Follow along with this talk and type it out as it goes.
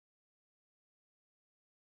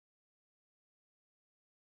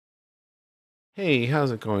Hey, how's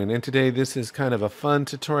it going? And today this is kind of a fun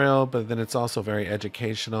tutorial, but then it's also very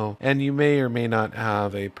educational. And you may or may not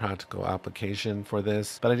have a practical application for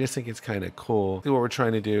this, but I just think it's kind of cool. What we're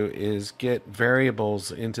trying to do is get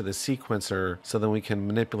variables into the sequencer so then we can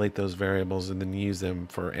manipulate those variables and then use them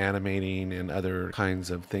for animating and other kinds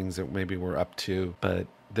of things that maybe we're up to. But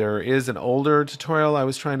there is an older tutorial I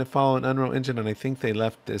was trying to follow in Unreal Engine, and I think they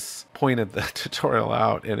left this point of the tutorial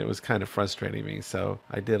out, and it was kind of frustrating me. So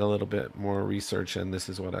I did a little bit more research, and this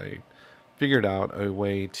is what I figured out, a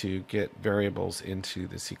way to get variables into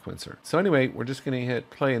the sequencer. So anyway, we're just going to hit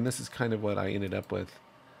play, and this is kind of what I ended up with,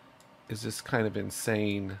 is this kind of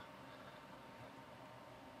insane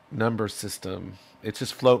number system. It's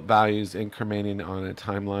just float values incrementing on a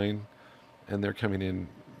timeline, and they're coming in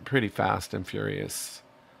pretty fast and furious.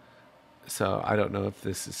 So I don't know if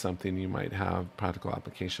this is something you might have practical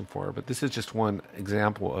application for, but this is just one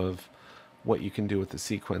example of what you can do with the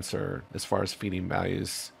sequencer as far as feeding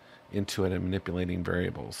values into it and manipulating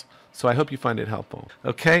variables. So I hope you find it helpful.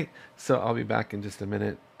 Okay, so I'll be back in just a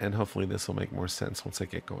minute, and hopefully this will make more sense once I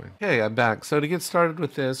get going. Okay, I'm back. So to get started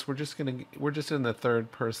with this, we're just in the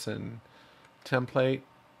third person template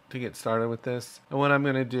to get started with this. And what I'm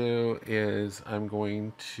going to do is I'm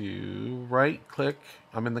going to right click.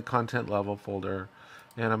 I'm in the content level folder,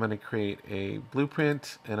 and I'm going to create a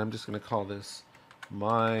blueprint, and I'm just going to call this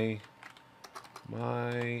my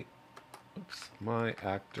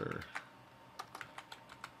actor.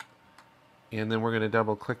 And then we're going to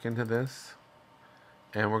double click into this,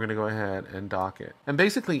 and we're going to go ahead and dock it. And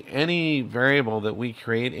basically any variable that we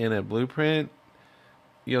create in a blueprint,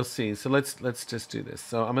 you'll see. So let's just do this.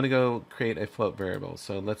 So I'm going to go create a float variable.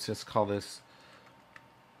 So let's just call this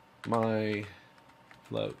my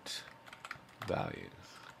float values.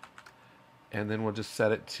 And then we'll just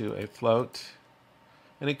set it to a float.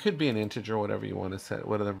 And it could be an integer, whatever you want to set,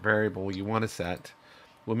 whatever variable you want to set.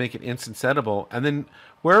 We'll make it instance settable. And then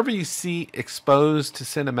wherever you see exposed to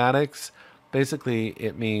cinematics, basically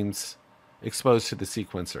it means exposed to the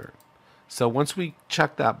sequencer. So once we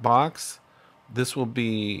check that box, this will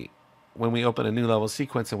be, when we open a new level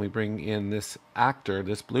sequence and we bring in this actor,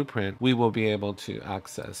 this blueprint, we will be able to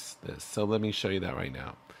access this. So let me show you that right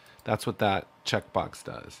now. That's what that checkbox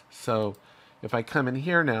does. So if I come in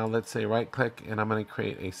here now, let's say right click, and I'm going to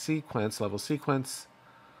create a sequence, level sequence.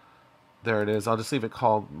 There it is. I'll just leave it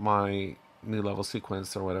called my new level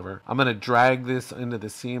sequence or whatever. I'm going to drag this into the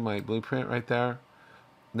scene, my blueprint right there.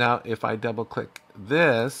 Now if I double click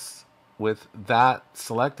this, with that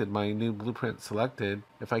selected, my new blueprint selected,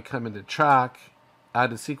 if I come into track,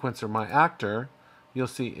 add a sequencer, my actor, you'll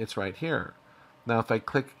see it's right here. Now if I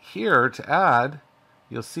click here to add,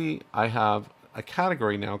 you'll see I have a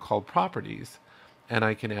category now called properties, and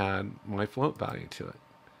I can add my float value to it.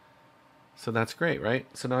 So that's great, right?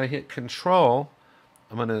 So now I hit control,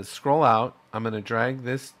 I'm going to scroll out, I'm going to drag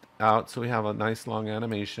this out so we have a nice long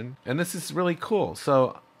animation, and this is really cool.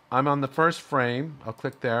 So I'm on the first frame, I'll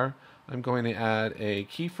click there. I'm going to add a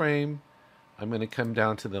keyframe. I'm going to come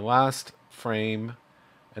down to the last frame,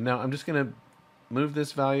 and now I'm just going to move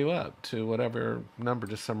this value up to whatever number,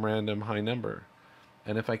 just some random high number.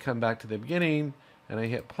 And if I come back to the beginning and I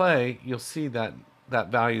hit play, you'll see that that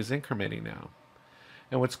value is incrementing now.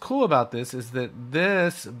 And what's cool about this is that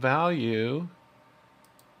this value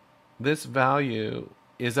is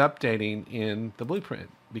updating in the blueprint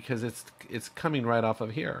because it's coming right off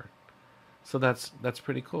of here. So that's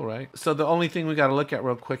pretty cool, right? So the only thing we got to look at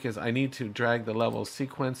real quick is I need to drag the level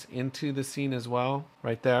sequence into the scene as well,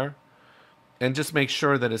 right there. And just make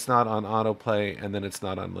sure that it's not on autoplay and then it's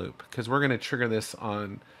not on loop, because we're going to trigger this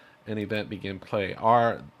on an event begin play.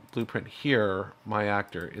 Our blueprint here, my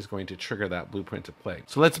actor, is going to trigger that blueprint to play.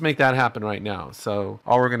 So let's make that happen right now. So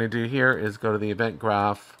all we're going to do here is go to the event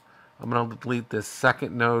graph. I'm going to delete this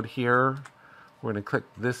second node here. We're going to click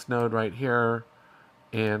this node right here.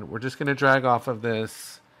 And we're just going to drag off of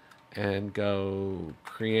this and go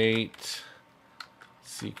create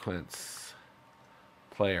sequence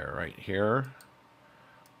player right here.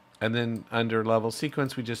 And then under level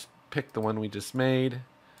sequence, we just pick the one we just made.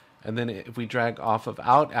 And then if we drag off of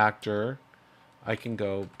out actor, I can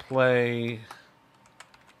go play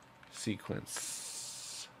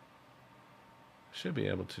sequence. Should be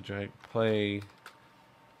able to drag play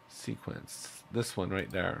sequence. This one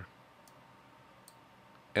right there.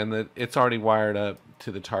 And it's already wired up to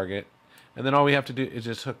the target. And then all we have to do is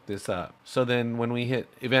just hook this up. So then when we hit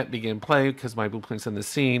event begin play, because my blueprint's in the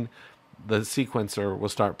scene, the sequencer will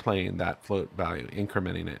start playing that float value,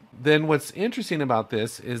 incrementing it. Then what's interesting about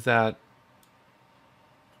this is that,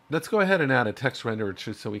 let's go ahead and add a text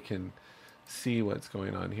renderer so we can see what's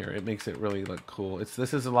going on here. It makes it really look cool.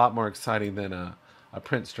 This is a lot more exciting than a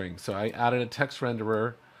print string. So I added a text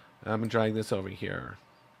renderer. I'm going to drag this over here.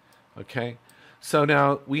 Okay. So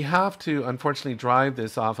now we have to unfortunately drive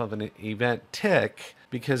this off of an event tick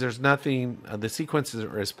because there's nothing, the sequence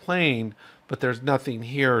is plain, but there's nothing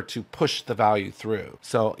here to push the value through.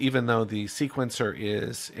 So even though the sequencer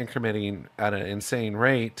is incrementing at an insane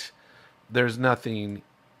rate, there's nothing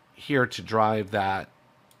here to drive that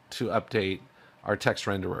to update our text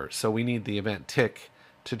renderer. So we need the event tick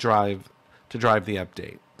to drive the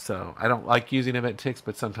update. So I don't like using event ticks,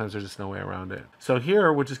 but sometimes there's just no way around it. So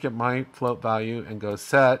here we'll just get my float value and go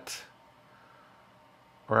set,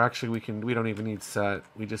 or actually we don't even need set.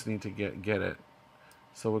 We just need to get it.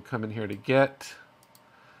 So we'll come in here to get,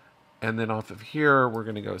 and then off of here we're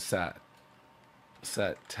going to go set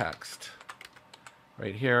text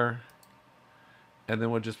right here, and then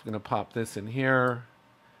we're just going to pop this in here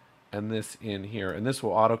and this in here, and this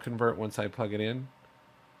will auto convert once I plug it in.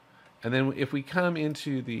 And then if we come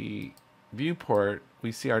into the viewport,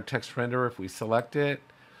 we see our text renderer. If we select it,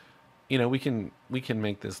 you know, we can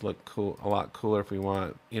make this look cool, a lot cooler if we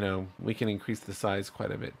want. You know, we can increase the size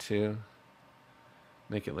quite a bit too,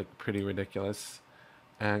 make it look pretty ridiculous,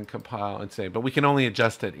 and compile and save. But we can only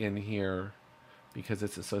adjust it in here because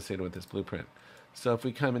it's associated with this blueprint. So if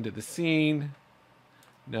we come into the scene,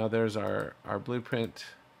 now there's our blueprint.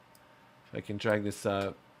 If I can drag this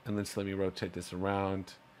up, and then let me rotate this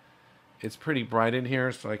around. It's pretty bright in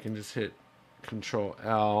here, so I can just hit Control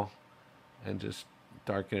L and just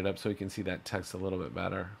darken it up so we can see that text a little bit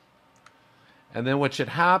better. And then what should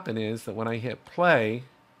happen is that when I hit play,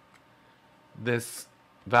 this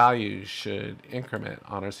value should increment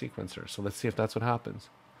on our sequencer. So let's see if that's what happens.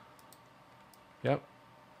 Yep.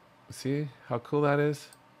 See how cool that is?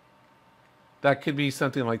 That could be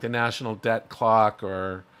something like the national debt clock,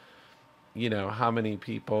 or you know, how many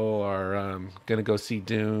people are going to go see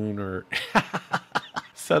Dune, or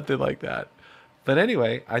something like that. But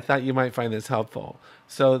anyway, I thought you might find this helpful.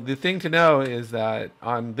 So the thing to know is that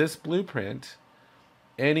on this blueprint,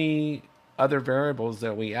 any other variables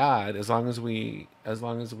that we add, as long as we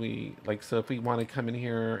like, so if we want to come in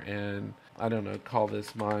here and, I don't know, call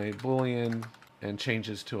this my Boolean and change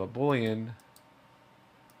this to a Boolean,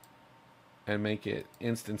 and make it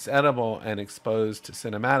instance editable and exposed to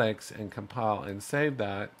cinematics and compile and save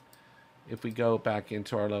that. If we go back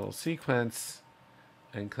into our little sequence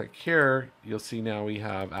and click here, you'll see now we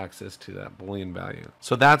have access to that Boolean value.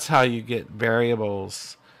 So that's how you get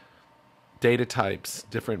variables, data types,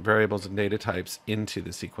 different variables and data types into the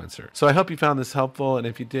sequencer. So I hope you found this helpful, and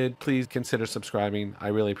if you did, please consider subscribing. I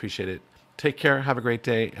really appreciate it. Take care, have a great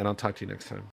day, and I'll talk to you next time.